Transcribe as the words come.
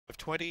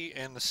20,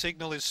 and the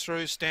signal is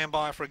through. Stand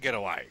by for a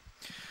getaway.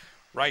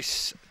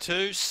 Race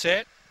 2,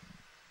 set,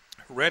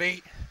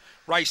 ready,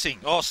 racing.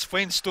 Oh,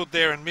 Sven stood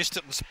there and missed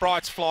it, and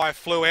Sprite's Fly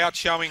flew out.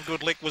 Showing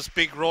good lick was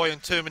Big Roy,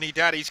 and Too Many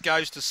Daddies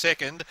goes to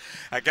second.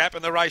 A gap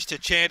in the race to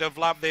Chant of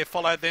Love there,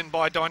 followed then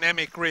by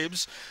Dynamic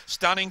Ribs.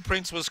 Stunning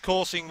Prince was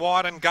coursing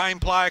wide, and Game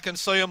Player Can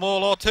See 'Em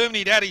All. Or Too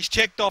Many Daddies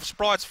checked off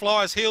Sprite's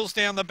Flyer's heels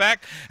down the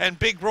back, and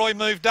Big Roy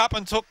moved up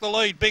and took the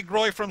lead. Big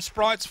Roy from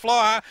Sprite's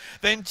Flyer,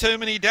 then Too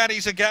Many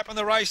Daddies, a gap in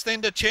the race,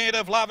 then to Chant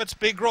of Love. It's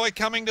Big Roy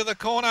coming to the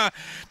corner.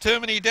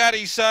 Too Many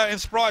Daddies and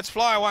Sprite's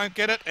Flyer won't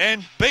get it,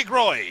 and Big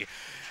Roy.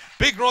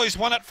 Big Roy's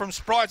won it from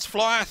Sprite's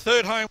Flyer.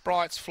 Third home,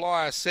 Sprite's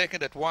Flyer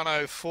second at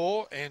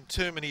 104, and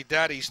Too Many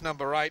Daddies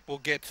number 8 will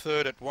get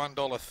third at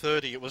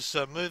 $1.30. It was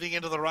moving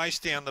into the race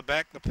down the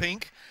back, the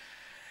pink,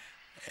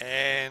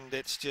 and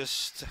it's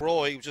just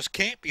Roy just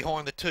camped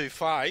behind the two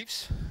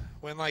faves.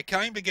 When they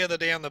came together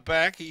down the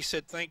back, he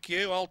said, "Thank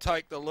you, I'll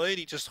take the lead."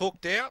 He just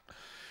hooked out.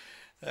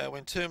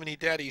 When Too Many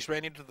Daddies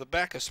ran into the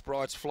back of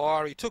Sprite's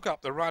Flyer, he took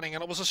up the running,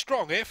 and it was a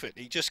strong effort.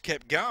 He just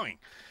kept going.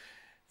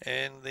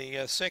 And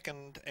the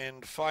second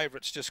and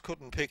favourites just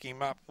couldn't pick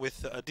him up,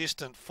 with a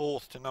distant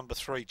fourth to number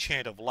 3,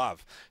 Chant of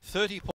Love. 30